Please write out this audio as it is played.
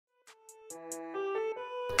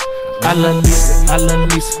I love Lisa, I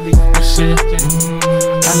love Lisa, Michelle.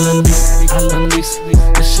 I love Lisa, I love Lisa,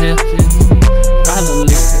 Michelle. I love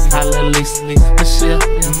Lisa, I love Lisa, Michelle.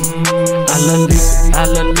 I love Lisa, I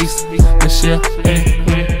love Lisa, Michelle.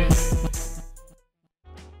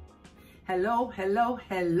 Hello, hello,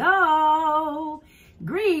 hello.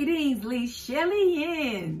 Greetings,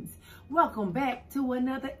 LiChellians. Welcome back to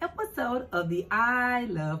another episode of the I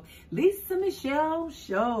Love Lisa Michelle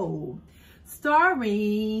Show.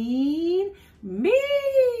 Starring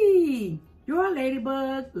me, your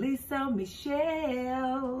ladybug, Lisa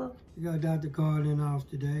Michelle. You got Dr. Karl in off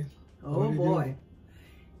today. Oh boy.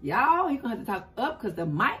 Y'all, he gonna have to talk up because the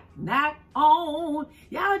mic not on.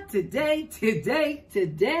 Y'all, today,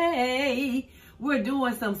 we're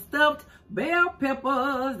doing some stuffed bell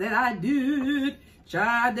peppers that I did.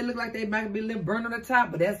 Child, they look like they might be a little burnt on the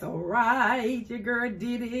top, but that's all right. Your girl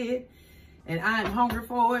did it. And I'm hungry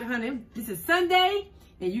for it, honey. This is Sunday,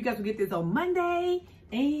 and you guys will get this on Monday.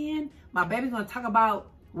 And my baby's gonna talk about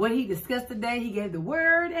what he discussed today. He gave the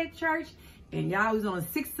word at church, and y'all was on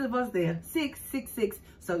 6 of us there. 6,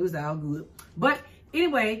 so it was all good. But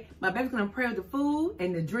anyway, my baby's gonna pray with the food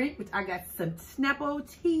and the drink, which I got some Snapple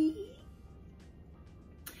tea.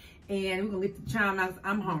 And we're gonna get the chime out.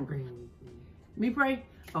 I'm hungry. Me pray?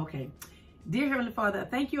 Okay. Dear Heavenly Father, I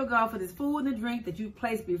thank you, God, for this food and the drink that you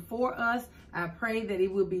placed before us. I pray that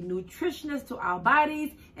it will be nutritious to our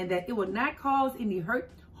bodies and that it will not cause any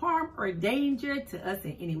hurt, harm, or danger to us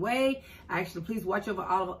in any way. Actually, please watch over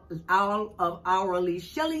all of our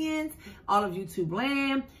LiChellians, all of YouTube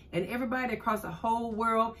land, and everybody across the whole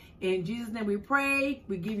world. In Jesus' name we pray.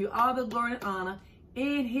 We give you all the glory and honor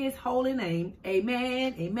in his holy name.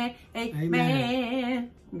 Amen, amen,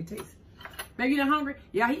 amen. Let me taste. Baby, you not hungry?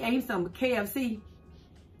 Yeah, he ate some KFC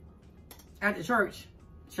at the church,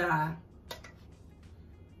 child.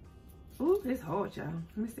 Ooh, it's hard, child.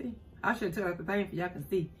 Let me see. I should tell out the thing for y'all can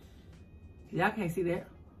see. Y'all can't see that.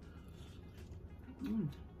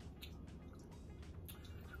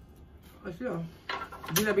 For sure.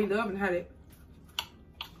 You gotta be loving how that.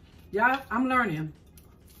 Y'all, I'm learning.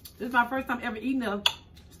 This is my first time ever eating a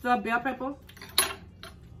stuffed bell pepper.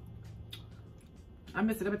 I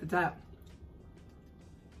messed it up at the top.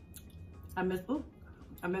 I messed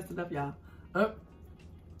it up, y'all.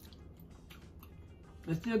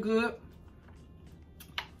 It's still good.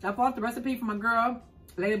 I followed the recipe from my girl,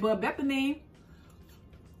 Ladybug Bethany.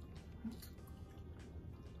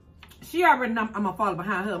 She already know I'm gonna follow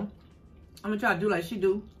behind her. I'm gonna try to do like she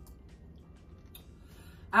do.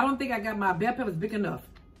 I don't think I got my bell peppers big enough.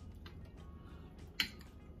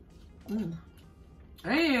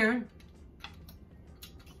 And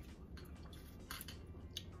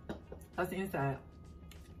that's the inside.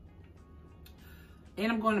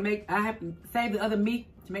 And I'm going to make, I have to save the other meat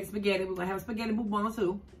to make spaghetti. We're going to have spaghetti bouillon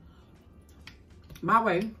too. My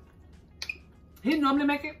way. He normally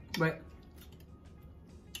make it, but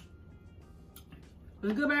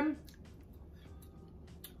is it good, baby?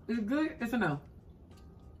 Is it good? Yes or no?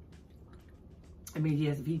 I mean,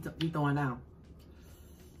 yes, if he throwing down.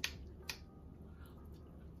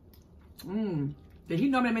 He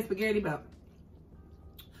normally make spaghetti, but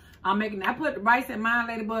I'm making, I put the rice in mine,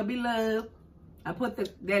 Ladybug be loved. I put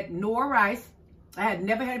that Nor rice. I had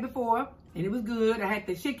never had it before, and it was good. I had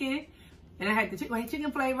the chicken, and I had the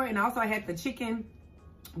chicken flavor, and also I had the chicken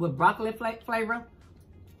with broccoli flavor.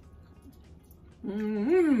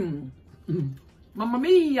 Mamma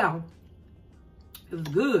mia. It was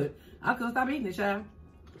good. I couldn't stop eating it, child.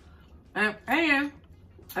 And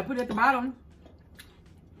I put it at the bottom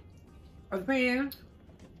of the pan.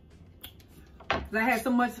 I had so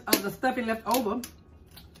much of the stuffing left over.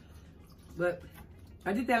 But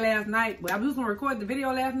I did that last night. But I was going to record the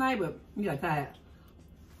video last night, but you got tired.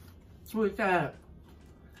 Really tired.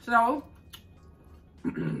 So,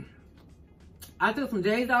 I took some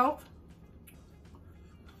days off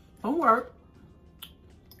from work.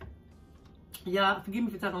 Yeah, forgive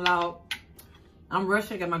me for talking loud. I'm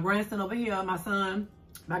rushing. I got my grandson over here, my son,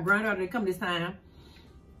 my granddaughter, they come this time.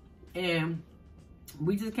 And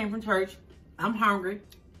we just came from church. I'm hungry.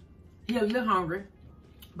 He a little hungry.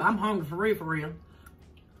 But I'm hungry for real.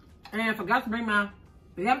 And I forgot to bring my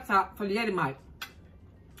laptop for the Yeti mic.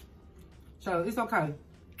 So it's okay.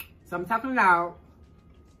 So I'm talking loud.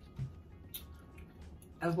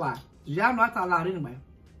 That's why. Y'all know I talk loud anyway.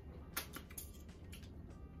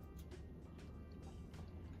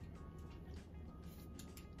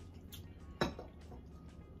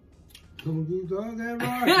 Come do all that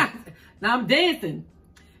right. Now I'm dancing.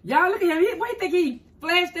 Y'all look at him. What do you think he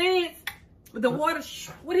flash dance with the water?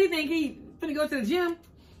 What do you think he finna go to the gym?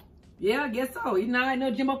 Yeah, I guess so. You know, I know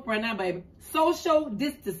gym up right now, baby. Social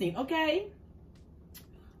distancing, okay?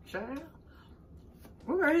 Child.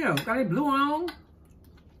 Okay, yeah. Got it blue on.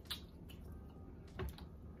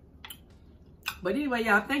 But anyway,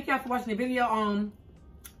 y'all, thank y'all for watching the video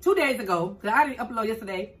 2 days ago. Because I didn't upload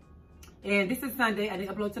yesterday. And this is Sunday. I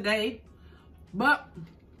didn't upload today. But,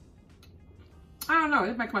 I don't know.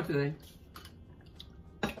 It might come out today.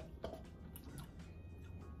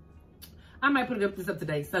 I might put this up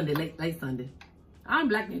today, Sunday, late Sunday. I'm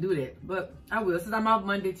black to do that, but I will. Since I'm off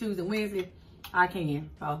Monday, Tuesday, Wednesday, I can.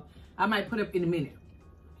 So I might put up in a minute.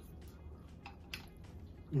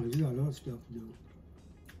 Well, you got other stuff to do.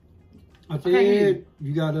 I said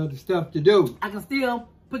you got other stuff to do. I can still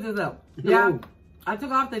put this up. No. Yeah. I took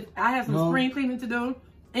off I have some screen cleaning to do,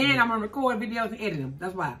 and I'm gonna record videos and edit them.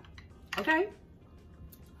 That's why. Okay?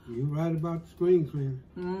 You're right about the screen cleaning.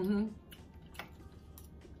 Mm-hmm.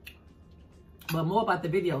 But more about the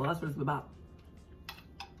video. That's what it's about.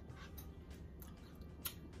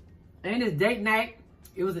 And it's date night.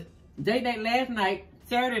 It was a date night last night,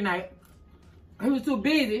 Saturday night. He was too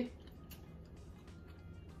busy.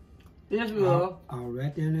 Yes, we were. I was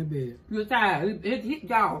right there in that bed. He was tired.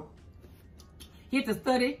 Y'all. He had to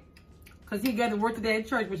study. Because he got to work today at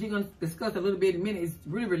church, which he's going to discuss a little bit in a minute. It's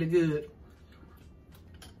really, really good.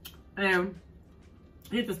 And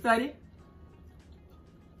he had to study.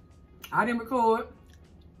 I didn't record.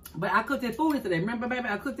 But I cooked this food yesterday. Remember, baby?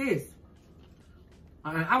 I cooked this.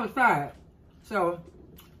 I was tired. So,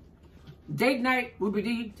 date night will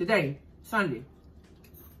be today, Sunday.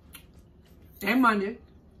 And Monday.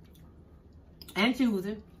 And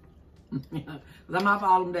Tuesday. Because I'm off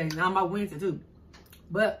all them days. Now I'm off Wednesday too.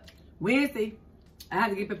 But Wednesday, I have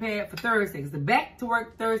to get prepared for Thursday. Because the back to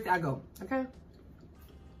work Thursday I go. Okay?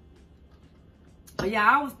 But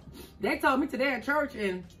yeah, they told me today at church,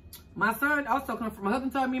 and my son also confirmed. My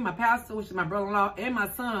husband told me, my pastor, which is my brother-in-law, and my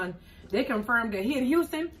son, they confirmed that here in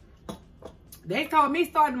Houston, they told me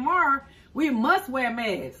starting tomorrow, we must wear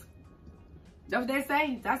masks. That's what they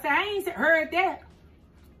say. I said, I ain't heard that.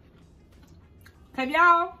 Have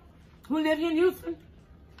y'all who live here in Houston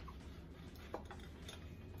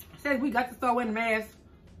says we got to start wearing masks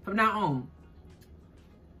from now on.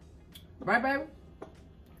 Right, baby?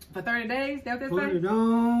 For 30 days? That's what they say? Put it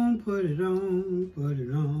on, put it on, put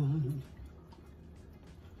it on.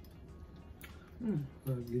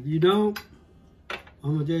 But if you don't,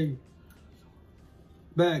 I'm going to tell you,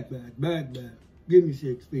 back. Give me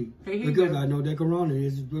 6 feet. Because I know that corona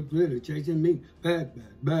is really chasing me. Back.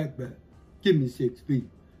 Give me 6 feet.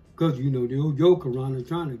 Because you know the old your corona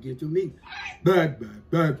trying to get to me. Back.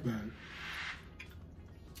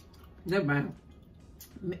 Never mind.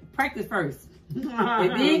 Practice first.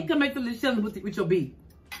 And then come back to LiChellians with your beat.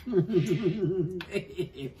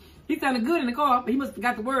 He sounded good in the car, but he must have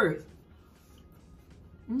got the words.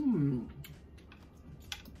 Let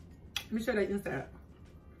me show that inside.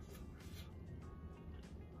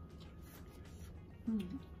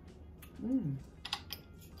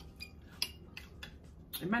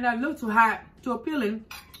 It might not look too hot, too appealing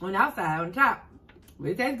on the outside, on the top,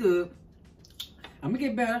 but it tastes good. I'm gonna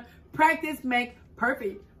get better. Practice make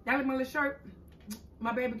perfect. Y'all like my little shirt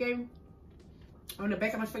my baby gave me on the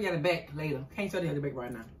back? I'm gonna show y'all the back later. Can't show you the back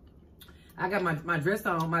right now. I got my dress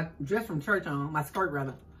on, my dress from church on, my skirt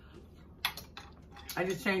rather. I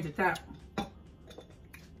just changed the top.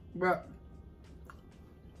 But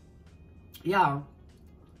y'all,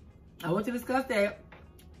 I want to discuss that.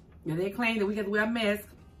 They claim that we got to wear a mask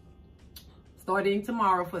starting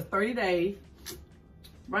tomorrow for 30 days.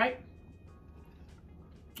 Right?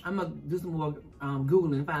 I'm gonna do some more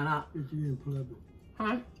Googling and find out. If you're in public.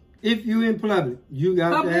 Huh? If you're in public, you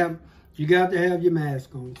got to have your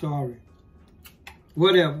mask on. Sorry.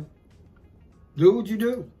 Whatever. Do what you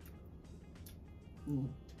do.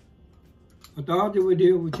 Authority will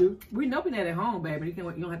deal with you. We know that at home, baby. You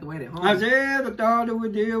don't have to wear it at home. I said authority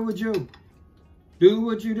will deal with you. Do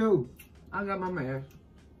what you do. I got my mask.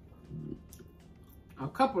 A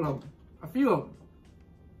couple of them. A few of them.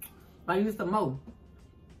 I use some more.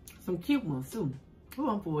 Some cute ones too. Who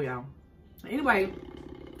I'm for, y'all? Anyway,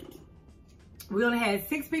 we only had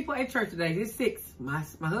 6 people at church today. Just 6. My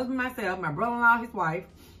husband, myself, my brother-in-law, his wife,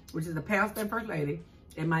 which is the pastor and first lady,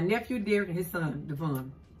 and my nephew Derek and his son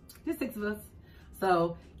Devon. Just 6 of us.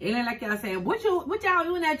 So it ain't like y'all saying, what y'all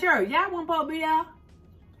doing at church? Y'all want to be there?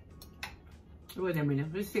 Wait a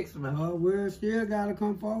minute. There's 6 of us. We still gotta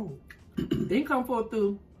come forward. They can come forward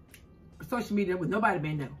through social media with nobody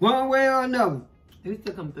being there. One way or another. They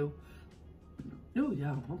still come through. Ooh,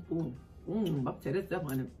 y'all, I'm full. I'm about to say this stuff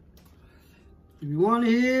on it. If you want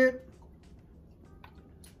to hear it,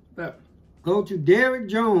 but go to Derek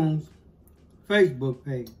Jones' Facebook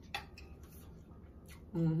page.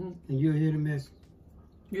 And you'll hear the message.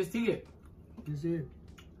 You'll see it. You see it.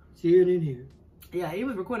 See it in here. Yeah, he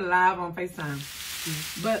was recorded live on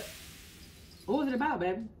FaceTime. But what was it about,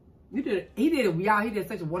 baby? He did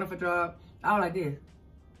such a wonderful job. I was like this.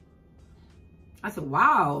 I said,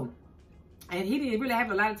 wow. And he didn't really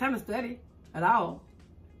have a lot of time to study at all.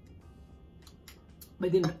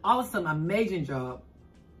 But then awesome, amazing job.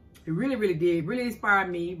 He really, really did. Really inspired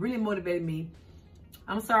me. Really motivated me.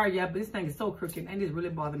 I'm sorry, yeah, but this thing is so crooked and it's really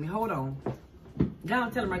bothering me. Hold on. Now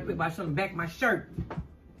I'm telling him right quick about showing the back of my shirt.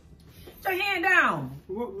 Put your hand down.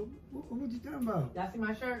 What you talking about? Y'all see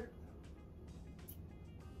my shirt?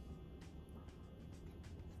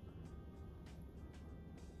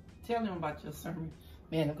 Tell them about your sermon.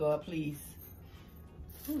 Man of God, please.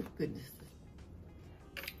 Oh, goodness.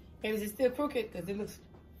 Is it still crooked? Because it looks...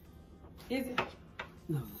 Is it?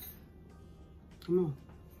 No. Come on.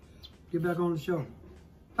 Get back on the show.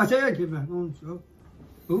 I said get back on the show.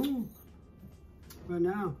 Ooh. Right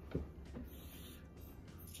now.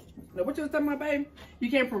 Now, what you was talking about, babe? You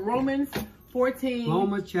came from Romans 14.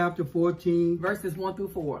 Romans chapter 14. Verses 1 through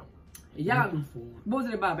 4. Y'all, what was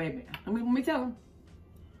it about, baby? Let me tell them.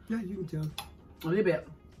 Yeah, you can tell. A little bit.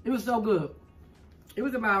 It was so good. It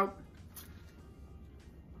was about...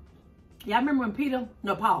 Yeah, I remember when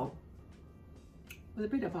Paul. Was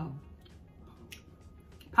it Peter or Paul?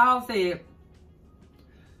 Paul said,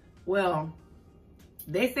 well,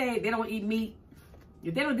 they say they don't eat meat.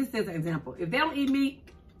 If they don't, this is an example. If they don't eat meat,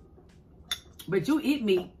 but you eat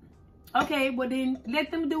meat, okay, well then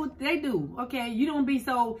let them do what they do. Okay, you don't be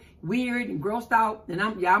so weird and grossed out. And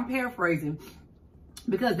I'm paraphrasing.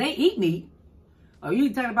 Because they eat meat, or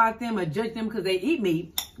you talk about them or judge them because they eat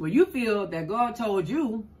meat, well, you feel that God told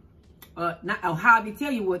you, not or how they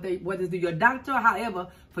tell you whether it's your doctor or however,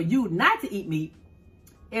 for you not to eat meat.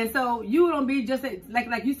 And so you don't be just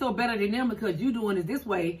like you so better than them because you doing it this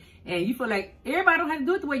way, and you feel like everybody don't have to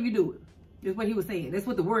do it the way you do it. That's what he was saying. That's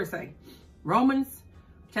what the word say. Romans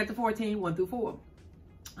chapter 14, 1 through 4.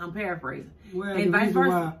 I'm paraphrasing. Well, and vice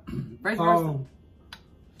versa. Vice versa.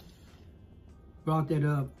 Brought that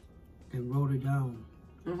up and wrote it down.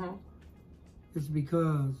 It's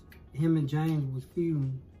because him and James was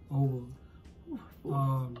feuding over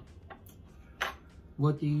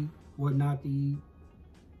what to eat, what not to eat,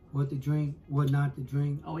 what to drink, what not to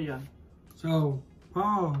drink. Oh yeah. So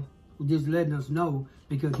Paul was just letting us know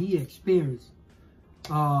because he experienced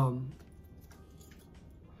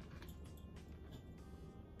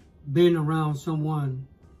being around someone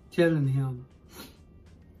telling him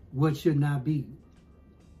what should not be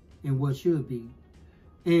and what should be.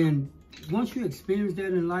 And once you experience that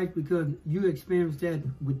in life, because you experience that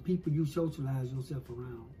with people you socialize yourself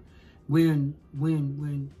around, when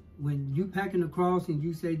you packing a cross and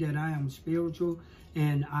you say that I am spiritual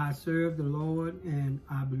and I serve the Lord and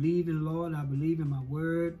I believe in the Lord, I believe in my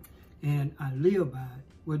word and I live by it,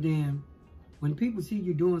 well then when people see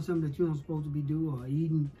you doing something that you don't supposed to be doing or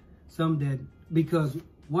eating something that, because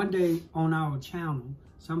one day on our channel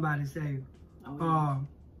somebody say, about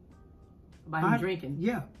him drinking.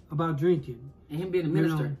 Yeah, about drinking. And him being a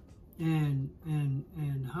minister. You know,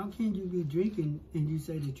 and how can you be drinking and you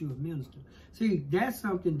say that you're a minister? See, that's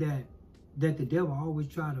something that the devil always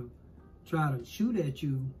try to shoot at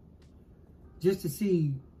you just to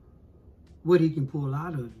see what he can pull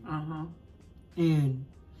out of you. And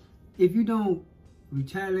if you don't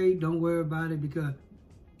retaliate, don't worry about it, because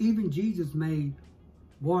even Jesus made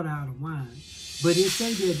water out of wine. But it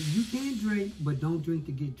say that you can drink, but don't drink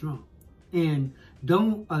to get drunk. And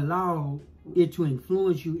don't allow it to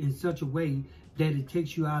influence you in such a way that it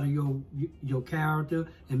takes you out of your character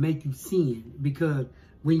and make you sin. Because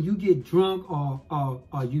when you get drunk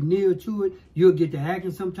or you near to it, you'll get to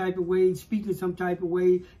acting some type of way, speaking some type of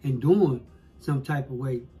way, and doing some type of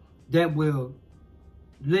way that will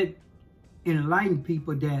enlighten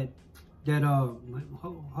people that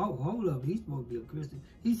hold up, he's supposed to be a Christian.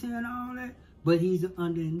 He's saying all that, but he's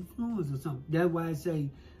under influence or something. That's why I say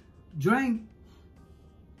drink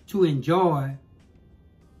to enjoy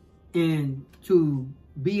and to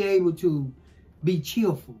be able to be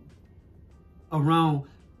cheerful around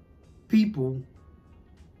people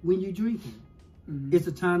when you're drinking. It's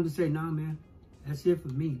a time to say, nah, man, that's it for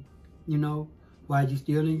me. You know, while you're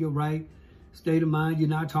still in your right state of mind, you're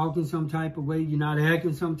not talking some type of way, you're not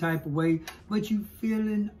acting some type of way, but you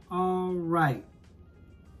feeling all right.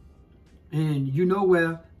 And you know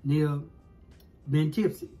where near been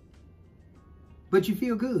tipsy. But you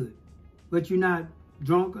feel good. But you're not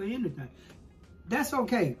drunk or anything. That's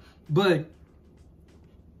okay. But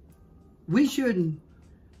we shouldn't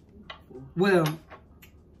Well,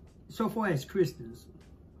 so far as Christians,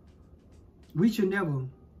 we should never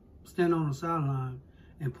stand on the sideline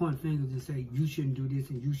and point fingers and say, you shouldn't do this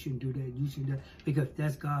and you shouldn't do that, you shouldn't do that, because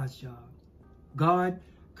that's God's job. God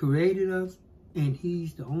created us, and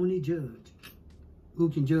he's the only judge who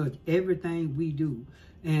can judge everything we do.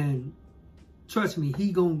 And trust me,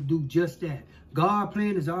 he gonna do just that. God's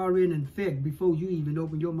plan is already in effect before you even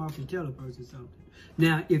open your mouth and tell a person something.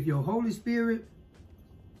 Now, if your Holy Spirit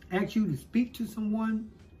asks you to speak to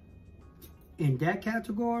someone in that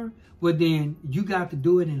category, well then you got to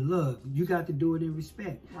do it in love. You got to do it in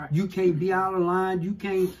respect. Right. You can't be out of line. You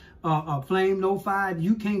can't flame no fire.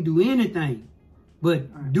 You can't do anything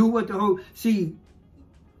but do what the whole... See,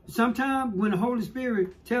 sometimes when the Holy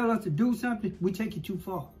Spirit tells us to do something, we take it too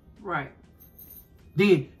far. Right.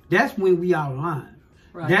 Then that's when we out of line.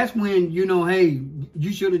 Right. That's when, you know, hey,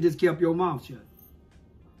 you should have just kept your mouth shut.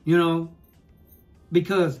 You know?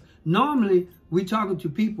 Because normally we talking to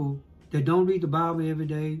people that don't read the Bible every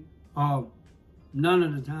day, or none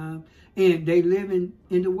of the time, and they living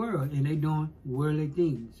in the world and they doing worldly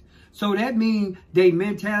things. So that means their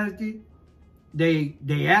mentality, their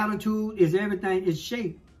attitude is everything is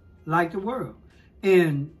shaped like the world.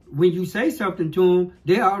 And when you say something to them,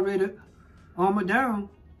 they already armor down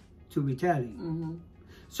to retaliate. Mm-hmm.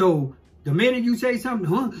 So the minute you say something,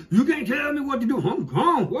 huh, you can't tell me what to do.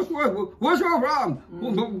 Huh? What's your problem?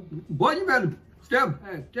 Mm-hmm. Boy, you better step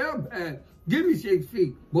back. Give me 6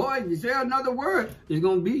 feet. Boy, if you say another word, it's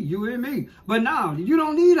going to be you and me. But now, you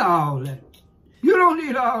don't need all that. You don't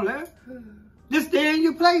need all that. Just stay in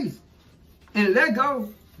your place and let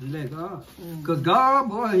go. And let God. Because God,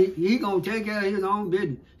 boy, he going to take care of his own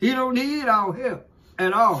business. He don't need our help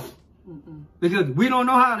at all. Because we don't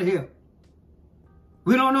know how to help.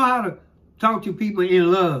 We don't know how to talk to people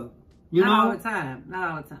in love. You know? Not all the time. Not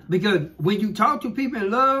all the time. Because when you talk to people in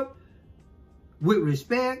love, with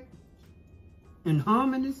respect and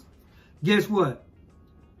harmony, guess what?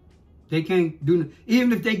 They can't do,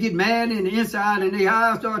 even if they get mad in the inside and their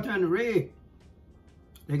eyes start turning red,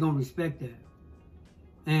 they're going to respect that.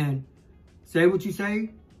 And say what you say,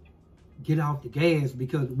 get off the gas,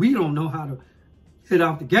 because we don't know how to get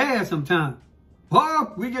off the gas sometimes. Boy,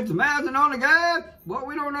 we get to smashing on the gas, but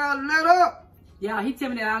we don't know how to let up. Yeah, he tell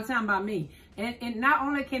me that all the time about me. And not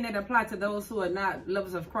only can that apply to those who are not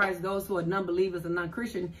lovers of Christ, those who are non-believers and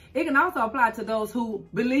non-Christian, it can also apply to those who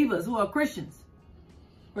believers, who are Christians.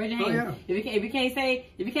 Raise your hand. Oh, yeah. If you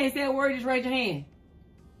can't say a word, just raise your hand.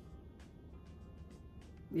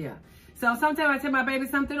 Yeah. So sometimes I tell my baby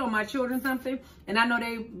something or my children something, and I know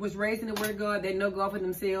they was raised in the Word of God. They know God for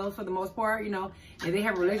themselves for the most part, you know, and they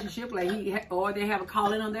have a relationship like or they have a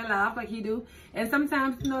calling on their life like he do. And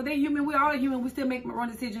sometimes, you know, they're human. We all are human. We still make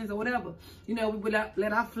wrong decisions or whatever. You know, we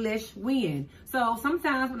let our flesh win. So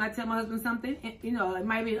sometimes when I tell my husband something, you know, it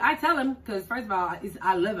might be, I tell him, because first of all,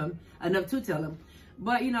 I love him enough to tell him.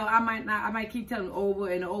 But, you know, I might keep telling him over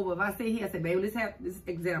and over. If I say here, I say, baby, let's have this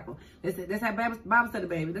example. Let's have Bible study,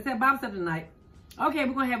 baby. Let's have Bible study tonight. Okay,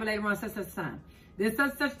 we're going to have it later on such time. Then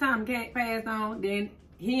such time passed on. Then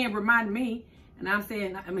he ain't reminded me. And I'm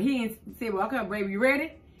saying, he ain't said, well, okay, baby, you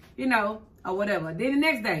ready? You know, or whatever. Then the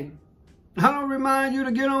next day. I don't remind you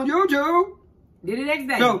to get on YouTube. Then the next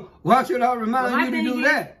day. So why should I remind you to do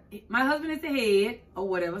that? My husband is the head or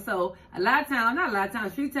whatever. So a lot of times, not a lot of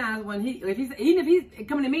times, a few times when even if he's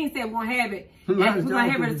coming to me and said we're gonna have it, we're gonna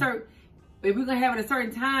have it at a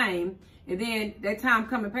certain time, and then that time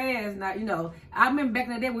coming past. Now, you know, I remember back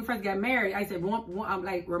in the day when we first got married, I said, I'm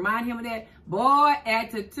like, remind him of that. Boy,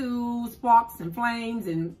 attitude, sparks and flames,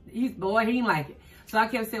 and he didn't like it. So I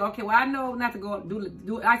kept saying, okay, well, I know not to go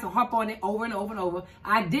do I used to hop on it over and over and over.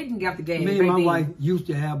 I didn't get the game. Me and my wife used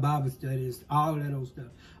to have Bible studies, all that old stuff.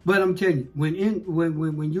 But I'm telling you, when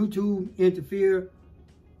YouTube interfered,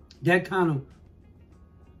 that kind of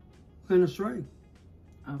went astray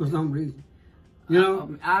for some reason. You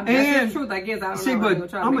know? That's the truth, I guess. I don't know.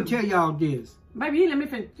 But I'm going to tell y'all this. Maybe you let me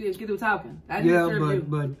get through talking. But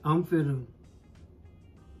I'm finna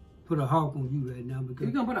put a hawk on you right now. Because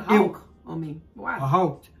you're going to put a hawk on me? Why? A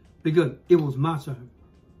hawk. Because it was my sermon.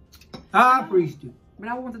 I preached it. But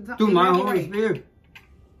I want to talk through my Holy Spirit.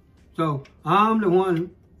 So I'm the one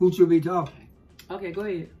who should be talking. Okay, go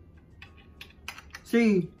ahead.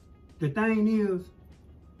 See, the thing is,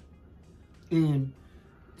 and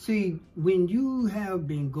see, when you have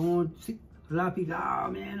been going, see, a lot of people, oh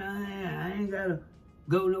man, I ain't got to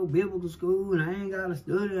go no biblical school, and I ain't got to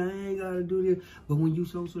study, I ain't got to do this. But when you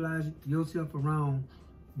socialize yourself around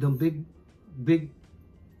them big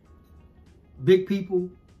people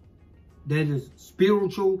that is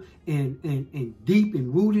spiritual and deep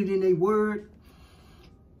and rooted in their word,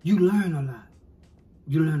 you learn a lot.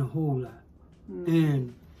 You learn a whole lot.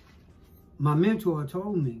 And my mentor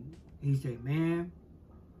told me, he said, man,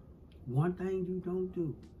 one thing you don't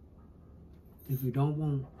do, if you don't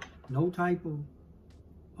want no type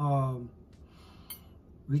of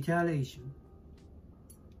retaliation,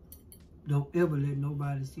 don't ever let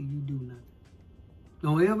nobody see you do nothing.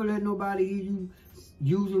 Don't ever let nobody hear you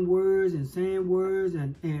using words and saying words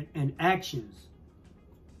and actions,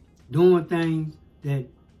 doing things that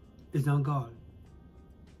is ungodly.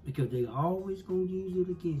 Because they always going to use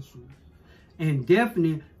it against you. And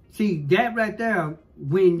definitely, see, that right there,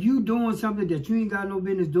 when you doing something that you ain't got no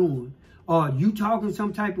business doing, or you talking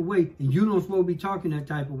some type of way, and you don't supposed to be talking that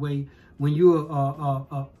type of way when you're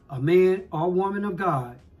a man or woman of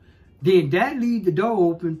God, then that leaves the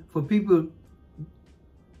door open for people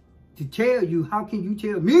to tell you, how can you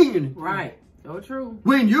tell me anything? Right. So true.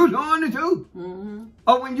 When you doing it too. Mm-hmm.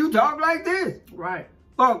 Or when you talk like this. Right.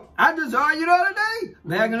 Oh, I just saw you the other day,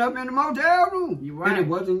 backing up in the motel room. You're right. And it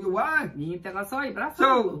wasn't your wife. You didn't think I saw you, but I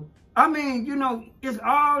saw you. So, I mean, you know, it's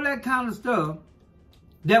all that kind of stuff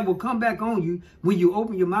that will come back on you when you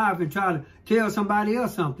open your mouth and try to tell somebody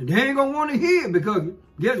else something. They ain't going to want to hear it because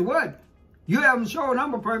guess what? You haven't shown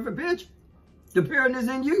them a perfect picture. The parent is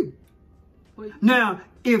in you. Now,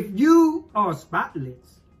 if you are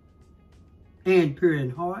spotless and pure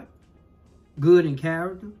in heart, good in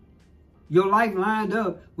character, your life lined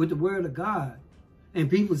up with the word of God, and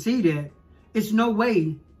people see that, it's no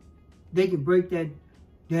way they can break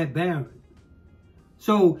that barrier.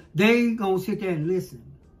 So they gonna sit there and listen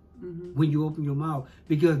when you open your mouth,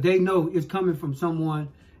 because they know it's coming from someone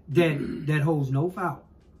that holds no fault.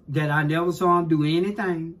 That I never saw them do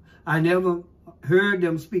anything. I never heard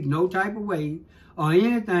them speak no type of way or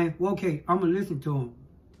anything. Well, okay, I'm gonna listen to him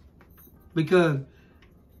because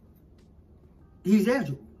he's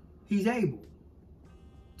able. He's able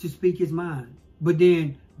to speak his mind, but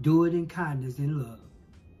then do it in kindness and love.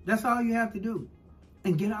 That's all you have to do.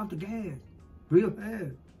 And get out the gas real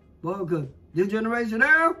fast. Well, because this generation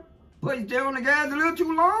now, boy, you stay on the gas a little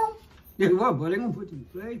too long, guess what, boy, they're going to put you in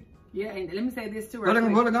place. Yeah, and let me say this too, right? They're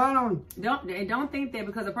going to put a gun on you. Don't think that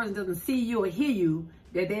because a person doesn't see you or hear you,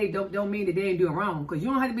 that they don't mean that they ain't doing wrong. Because you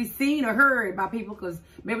don't have to be seen or heard by people, because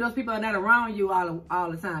maybe those people are not around you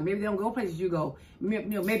all the time. Maybe they don't go places you go.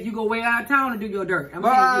 Maybe you go way out of town to do your dirt.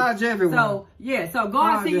 Everyone. So, yeah, so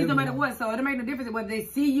God sees you no matter what. So it don't make no difference whether they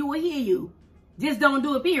see you or hear you. Just don't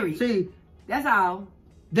do it, period. See, that's all.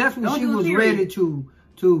 That's when she was ready to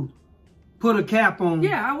put a cap on.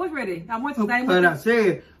 Yeah, I was ready. I went to same with I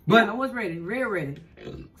said, but yeah, I was ready, real ready.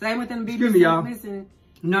 Same with them. Excuse me, y'all.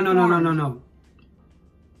 No.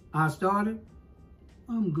 I started.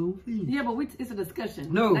 I'm going to feed. Yeah, but it's a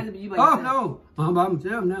discussion. No. No. I'm by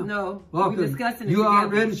myself now. No. We're discussing it. You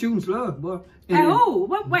already shooting slugs, boy. Hey, who?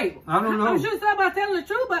 What? Wait. I don't know. I'm shooting slugs about telling the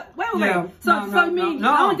truth, but wait. Yeah, so you mean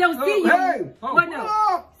long as they don't see you? Hey. What?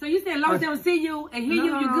 No. So you saying long as they don't see you and hear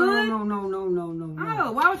you, you good? No.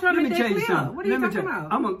 Oh, why was you trying to make that clear? What are you talking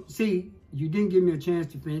about? See, you didn't give me a chance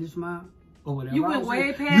to finish my or whatever. You went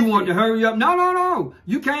way past. You want to hurry up? No.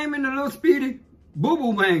 You came in a little speedy.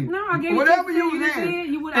 Boo-boo bang. No, I gave you whatever you was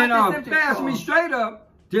in. You would and pass me straight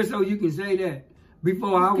up just so you can say that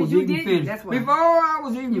before I was even finished. That's why. Before I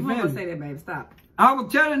was even finished. You won't say that, babe. Stop. I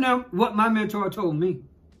was telling them what my mentor told me.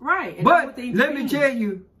 Right. And but let me tell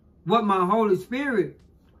you what my Holy Spirit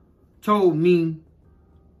told me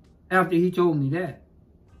after he told me that.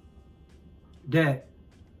 That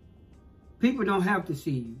people don't have to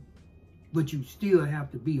see you, but you still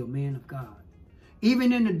have to be a man of God.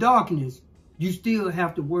 Even in the darkness, you still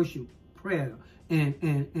have to worship prayer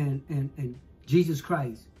and Jesus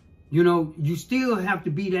Christ. You know, you still have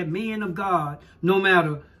to be that man of God, no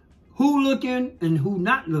matter who looking and who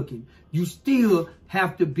not looking. You still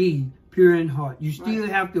have to be pure in heart. You still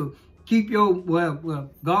have to keep your,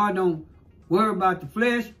 well, God don't worry about the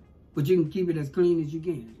flesh, but you can keep it as clean as you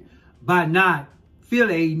can by not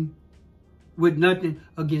affiliating with nothing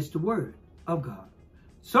against the word of God.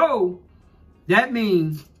 So that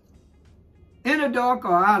means in the dark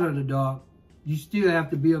or out of the dark, you still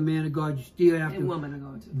have to be a man of God. You still have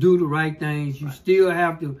to do the right things. You still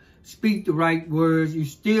have to speak the right words. You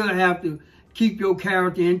still have to keep your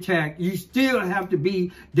character intact. You still have to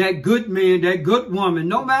be that good man, that good woman,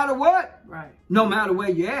 no matter what. Right. No matter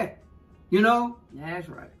where you're at. You know? Yeah, that's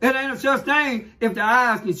right. It ain't a such thing if the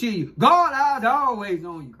eyes can see you. God's eyes are always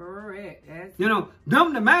on you. Correct. That's you know,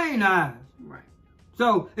 them the main eyes. Right.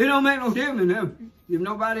 So it don't make no difference if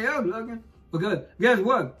nobody else looking. Because guess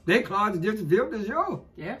what? They closet just as filthy as yours.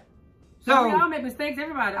 Yeah. So we all make mistakes,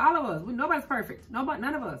 everybody, all of us. Nobody's perfect. None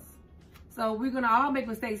of us. So we're gonna all make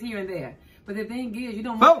mistakes here and there. But the thing is, you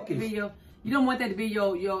don't want that to be your, you don't want that to be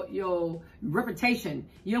your reputation.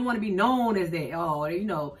 You don't want to be known as that. Oh, you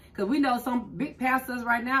know, because we know some big pastors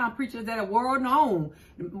right now, preachers that are world known,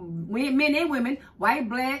 men and women, white,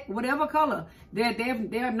 black, whatever color.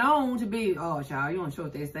 They're known to be, oh, child, you don't show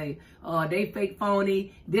what they say. They fake,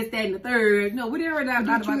 phony, this, that, and the third. No, we didn't hear that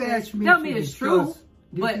about that. Tell me it's true.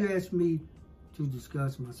 Did you ask me to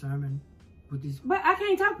discuss my sermon with these? But I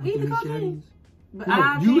can't talk either, Coach. But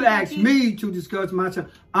no, you asked me to discuss my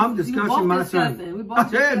sermon. I'm discussing my sermon. We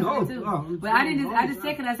both said no. But I didn't. I just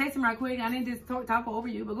said, can I say something right quick? I didn't just talk over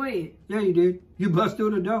you. But go ahead. Yeah, you did. You bust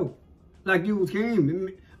through the door like you was King,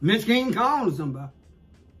 Miss King Kong or somebody.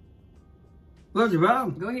 What's the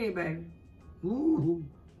problem? Go ahead, baby. Ooh.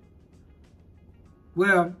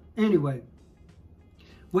 Well, anyway,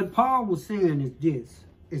 what Paul was saying is this: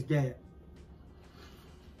 is that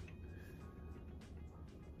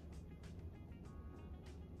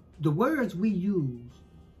the words we use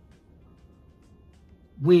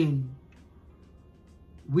when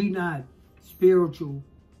we not spiritual,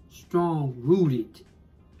 strong, rooted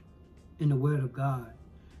in the word of God,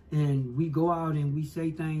 and we go out and we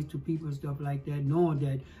say things to people and stuff like that, knowing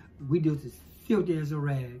that we just as filthy as a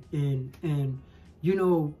rag, and you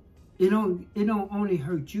know, it don't only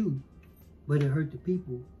hurt you, but it hurt the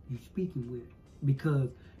people you speaking with, because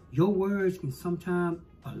your words can sometimes,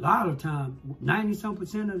 a lot of time,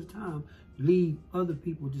 90-some% of the time, lead other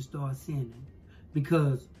people to start sinning.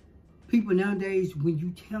 Because people nowadays, when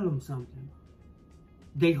you tell them something,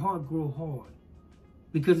 their heart grow hard.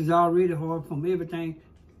 Because it's already hard from everything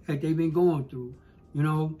that they've been going through. You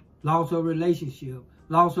know, loss of a relationship,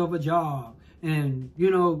 loss of a job, and,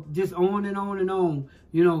 you know, just on and on and on.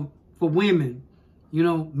 You know, for women, you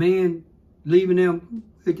know, men leaving them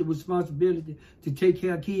with the responsibility to take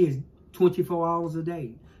care of kids 24 hours a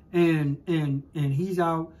day, and he's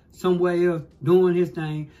out somewhere else doing his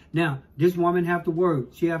thing. Now this woman have to work,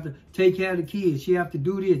 she have to take care of the kids, she have to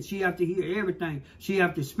do this, she have to hear everything, she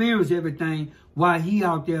have to experience everything while he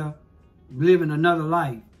out there living another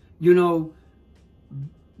life. You know,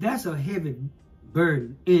 that's a heavy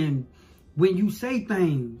burden. And when you say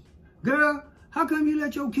things, girl, how come you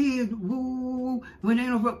let your kids woo when they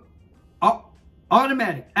don't,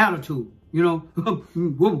 automatic attitude? You know,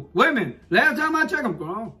 wait a minute. Last time I checked, I'm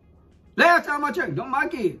grown. Last time I checked, don't my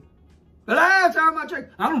kids. The last time I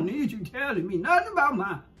checked, I don't need you telling me nothing about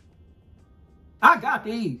mine. I got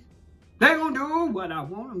these. They gonna do what I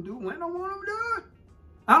want them to do when I want them to do it.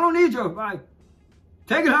 I don't need your advice.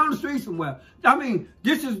 Take it on the street somewhere. I mean,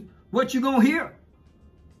 this is what you're gonna hear.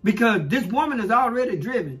 Because this woman is already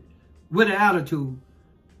driven with an attitude.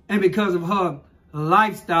 And because of her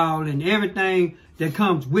lifestyle and everything that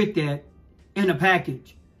comes with that, in a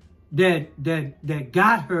package that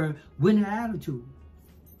got her with an attitude.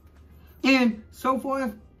 And so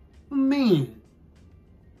forth, men,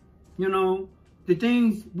 you know, the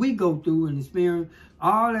things we go through and experience,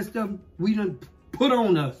 all that stuff we done put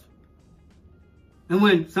on us. And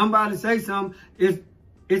when somebody say something,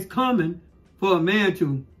 it's coming for a man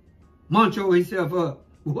to munch over himself up.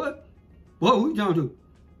 What? What? Who you talking to?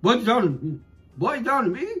 What you talking to me? Boy, you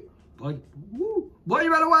talking to me? Boy, you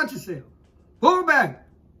better watch yourself. Pull back.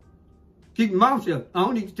 Keep your mouth shut. I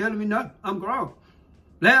don't need you telling me nothing. I'm grown.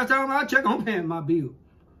 Last time I checked, I'm paying my bill.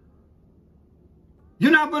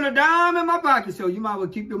 You're not putting a dime in my pocket, so you might well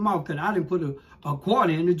keep your mouth, because I didn't put a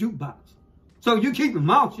quarter in the jukebox. So you keep your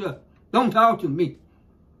mouth shut. Don't talk to me.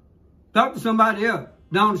 Talk to somebody else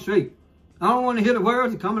down the street. I don't want to hear the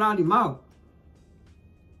words coming out of your mouth.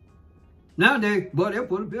 Nowadays, boy, they'll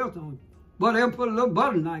put a belt on you. Boy, they'll put a little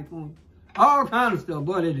butter knife on you. All kind of stuff,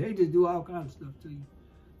 boy. They just do all kinds of stuff to you.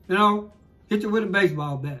 You know, hit you with a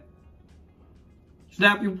baseball bat.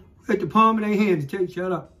 Slap you with the palm of their hand to tell you,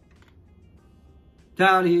 shut up.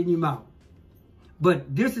 Tired of hitting your mouth.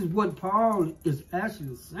 But this is what Paul is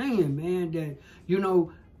actually saying, man, that, you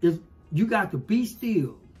know, you got to be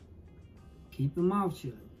still. Keep your mouth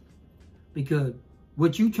shut. Because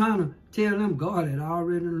what you trying to tell them, God had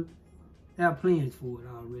already have plans for it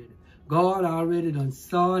already. God already done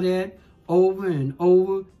saw that over and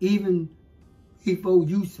over, even before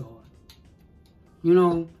you saw it. You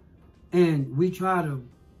know, and we try to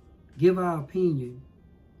give our opinion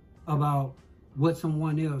about what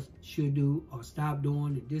someone else should do or stop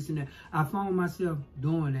doing and this and that. I found myself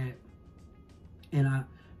doing that,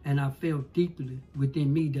 and I felt deeply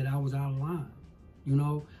within me that I was out of line. You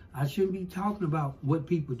know, I shouldn't be talking about what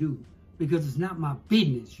people do. because it's not my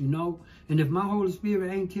business, you know. And if my Holy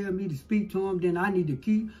Spirit ain't telling me to speak to him, then I need to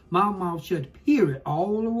keep my mouth shut, period,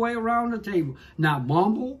 all the way around the table. Not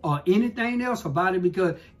mumble or anything else about it,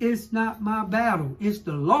 because it's not my battle. It's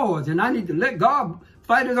the Lord's. And I need to let God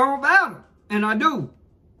fight his own battle. And I do.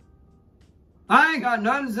 I ain't got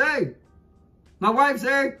nothing to say. My wife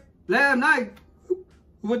said last night,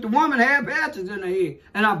 with the woman had patches in her head.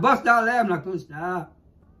 And I bust out laughing. I couldn't stop.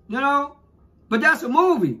 You know? But that's a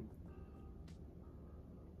movie.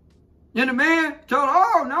 And the man told her,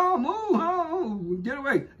 oh, no, move, oh, get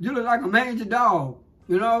away. You look like a mangy dog,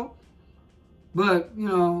 you know? But, you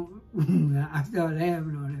know, I started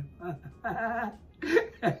laughing on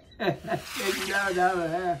it.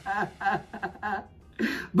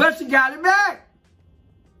 But she got it back.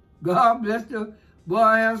 God bless the boy,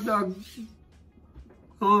 I started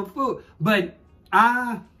on foot. But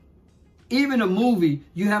even a movie,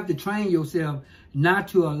 you have to train yourself not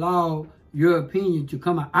to allow your opinion to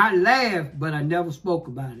come out. I laughed, but I never spoke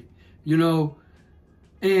about it, you know.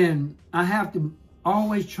 And I have to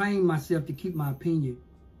always train myself to keep my opinion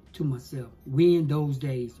to myself. We in those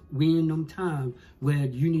days, we in them times where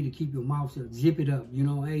you need to keep your mouth shut, zip it up, you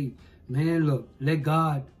know. Hey, man, look, let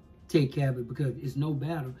God take care of it, because it's no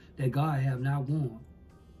battle that God have not won.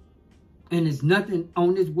 And there's nothing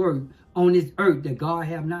on this earth that God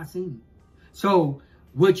have not seen. So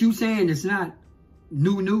what you saying is not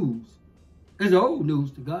new news. It's old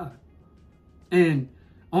news to God. And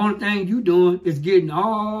only thing you doing is getting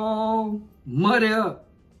all muddy up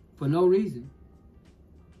for no reason.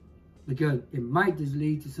 Because it might just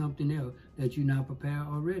lead to something else that you're not prepared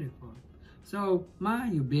or ready for. So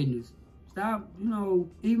mind your business. Stop, you know,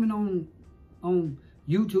 even on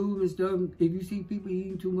YouTube and stuff, if you see people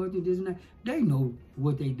eating too much and this and that, they know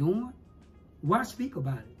what they doing. Why speak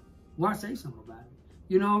about it? Why say something about it?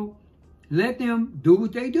 You know, let them do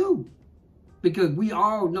what they do. Because we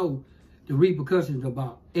all know the repercussions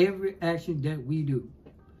about every action that we do.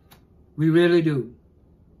 We really do.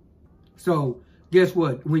 So, guess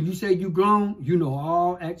what? When you say you grown, you know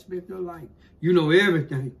all aspects of life. You know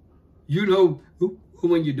everything. You know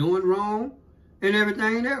when you're doing wrong and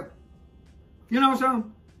everything else. You know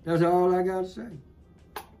something? That's all I got to say.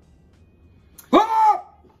 Oh!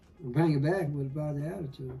 Bring it back with about the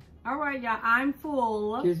attitude. All right, y'all. I'm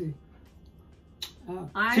full. See,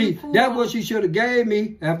 that's what she should have gave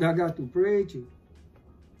me after I got through preaching.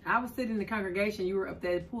 I was sitting in the congregation. You were up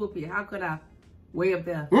there at the pulpit. How could I way up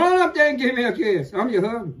there? Run up there and give me a kiss. I'm your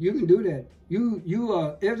husband. You can do that. You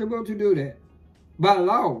are eligible to do that. By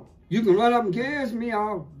law. You can run up and kiss me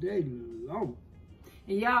all day long.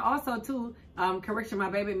 And y'all also too, correction, my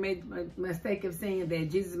baby made a mistake of saying that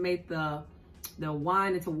Jesus made the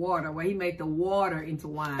wine into water, where he made the water into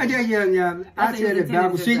wine. Yeah. I said it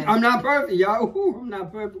backwards. See, I'm not perfect, y'all. Ooh, I'm not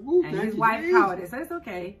perfect. Ooh, and his wife called it, so it's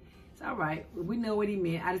okay. It's all right. We know what he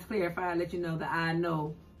meant. I just clarified, let you know that I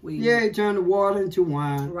know what he meant. He turned the water into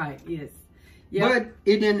wine. Right, yes. Yep. But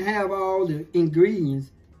it didn't have all the ingredients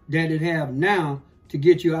that it have now to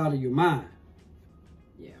get you out of your mind.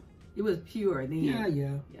 Yeah. It was pure then. Yeah,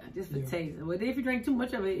 just the taste. Well, if you drink too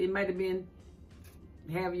much of it, it might have been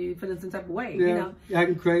have you feeling some type of way. Yeah, you know,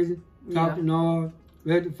 acting crazy, talking all,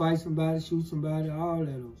 ready to fight somebody, shoot somebody, all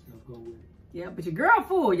that old stuff go with it. Yeah, but your girl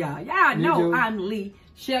fool, y'all. Y'all know I'm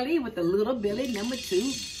LiChellians with the little belly number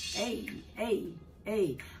 2.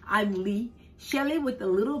 Hey. I'm LiChellians with the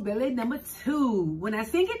little belly number 2. When I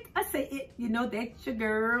sing it, I say it. You know that your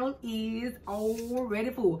girl is already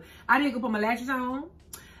full. I didn't go put my lashes on.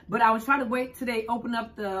 But I was trying to wait till they open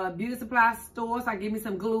up the beauty supply store so I give me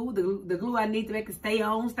some glue, the glue I need to make it stay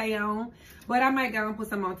on. But I might go and put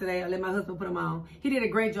some on today or let my husband put them on. He did a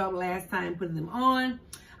great job last time putting them on.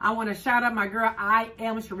 I want to shout out my girl,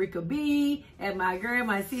 IAMSHERIKAB, and my girl,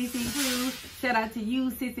 my Sissy Poo. Shout out to you,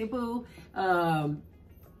 Sissy Poo.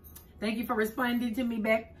 Thank you for responding to me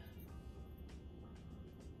back.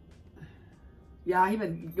 Y'all, he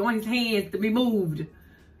been on his hands to be moved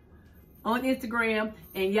on Instagram,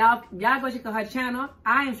 and y'all go check out her channel.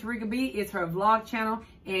 IAMSHERIKAB is her vlog channel,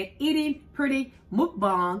 and Eating Pretty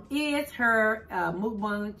Mukbang is her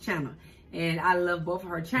mukbang channel. And I love both of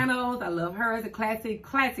her channels. I love her as a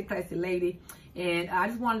classic lady, and I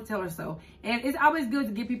just want to tell her so. And it's always good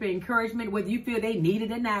to give people encouragement, whether you feel they need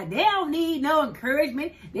it or not. They don't need no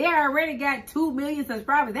encouragement. They already got 2 million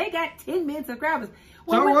subscribers. They got 10 million subscribers.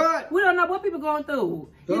 So what? We don't know what people going through.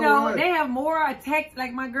 So you know, what? they have more attacks,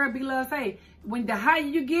 like my girl Billz say. When the higher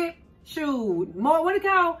you get, shoot, more, what do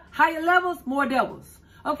you call? Higher levels, more devils.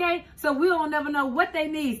 Okay? So we don't never know what they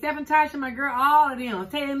need. Stephen Tasha, my girl, all of them.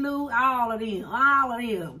 Tay and Lou, all of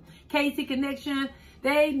them. Casey Connection,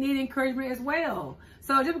 they need encouragement as well. So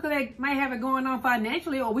So just because they might have it going on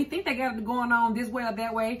financially, or we think they got it going on this way or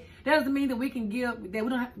that way, that doesn't mean that we can give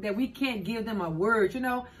that we can't give them a word,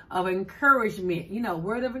 of encouragement.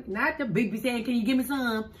 Word of, not the big be saying, "Can you give me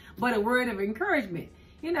some?" but a word of encouragement.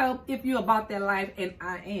 If you're about that life, and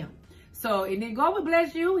I am. So, and then God will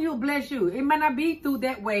bless you. He'll bless you. It might not be through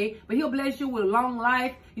that way, but He'll bless you with long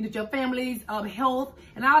life, your family's health,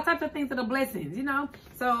 and all types of things that are blessings.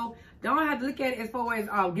 So. Don't have to look at it as far as,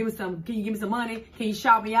 can you give me some money? Can you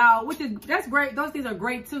shout me out? That's great. Those things are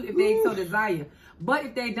great too if they so desire. But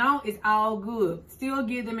if they don't, it's all good. Still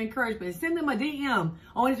give them encouragement. Send them a DM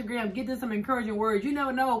on Instagram. Get them some encouraging words. You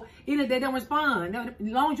never know, even if they don't respond. As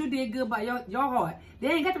long as you did good by your heart,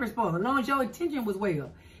 they ain't got to respond. As long as your intention was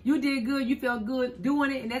well. You did good. You felt good doing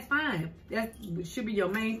it, and that's fine. That should be your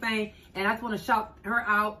main thing. And I just want to shout her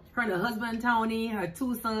out. Her and her husband, Tony, her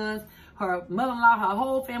 2 sons, her mother-in-law, her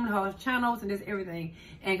whole family, her channels, and just everything.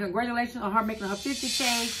 And congratulations on her making her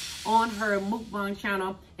 50K on her MUKBANG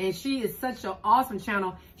channel. And she is such an awesome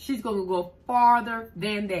channel. She's going to go farther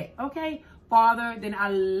than that, okay? Farther than, I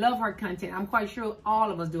love her content. I'm quite sure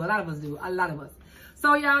all of us do. A lot of us do. A lot of us.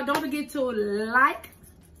 So, y'all, don't forget to like,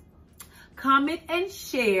 comment, and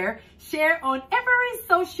share. Share on every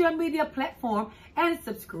social media platform and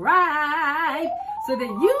subscribe so that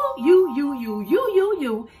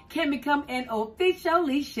you can become an official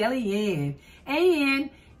LiChellian. And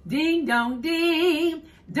ding dong ding,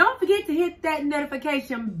 don't forget to hit that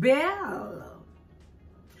notification bell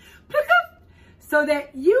so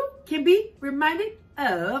that you can be reminded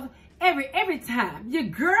of every time your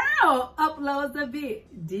girl uploads a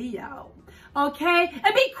video. Okay?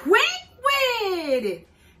 And be quick with it.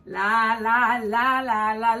 La la la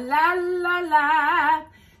la la la la la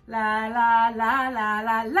la la la la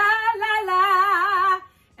la la la.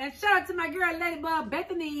 And shout out to my girl Ladybug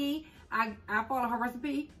Bethany. I follow her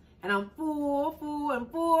recipe and I'm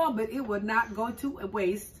full, but it would not go to a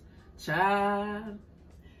waste. Child.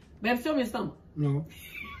 Babe, show me his stomach. No.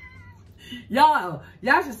 Y'all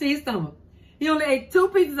should see his stomach. He only ate 2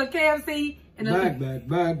 pieces of KFC and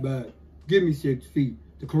back. Give me 6 feet.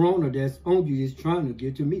 The corona that's on you is trying to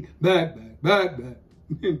get to me. Back.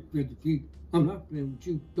 50 feet. I'm not playing with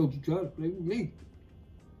you. Don't you try to play with me.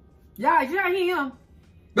 Y'all hear him?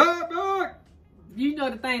 Back. You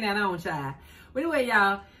know the thing that on, child. But anyway,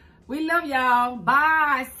 y'all, we love y'all.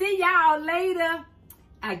 Bye. See y'all later.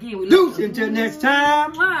 Again, we love you. Until next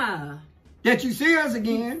time. That you see us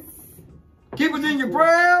again. Keep us in your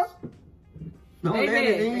prayers. Don't let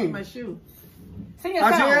it in. My shoe. Sing a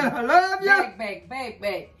song. I said I love you.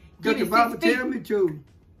 Back. Because your Bible tell me to.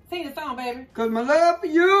 Sing the song, baby. Because my love for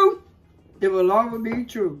you, it will always be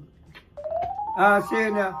true. I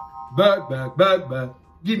said now, back.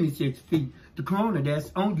 Give me 6 feet. The corona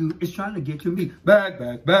that's on you is trying to get to me. Back.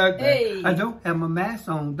 Hey. I don't have my mask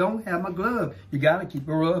on. Don't have my glove. You got to keep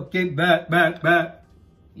her up. Get back.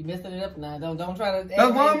 You messing it up now. Don't try to.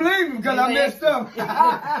 That's why I'm leaving, because I messed up. Don't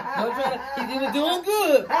try to. He was doing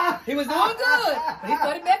good. But he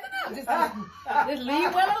started messing up. Just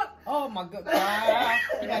leave well alone. Oh my God.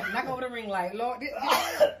 You got to knock over the ring light, Lord.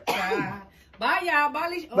 Bye, y'all. Bye,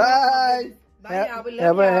 Lisa. Bye. Bye, y'all. We love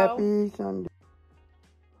Have y'all. a happy Sunday.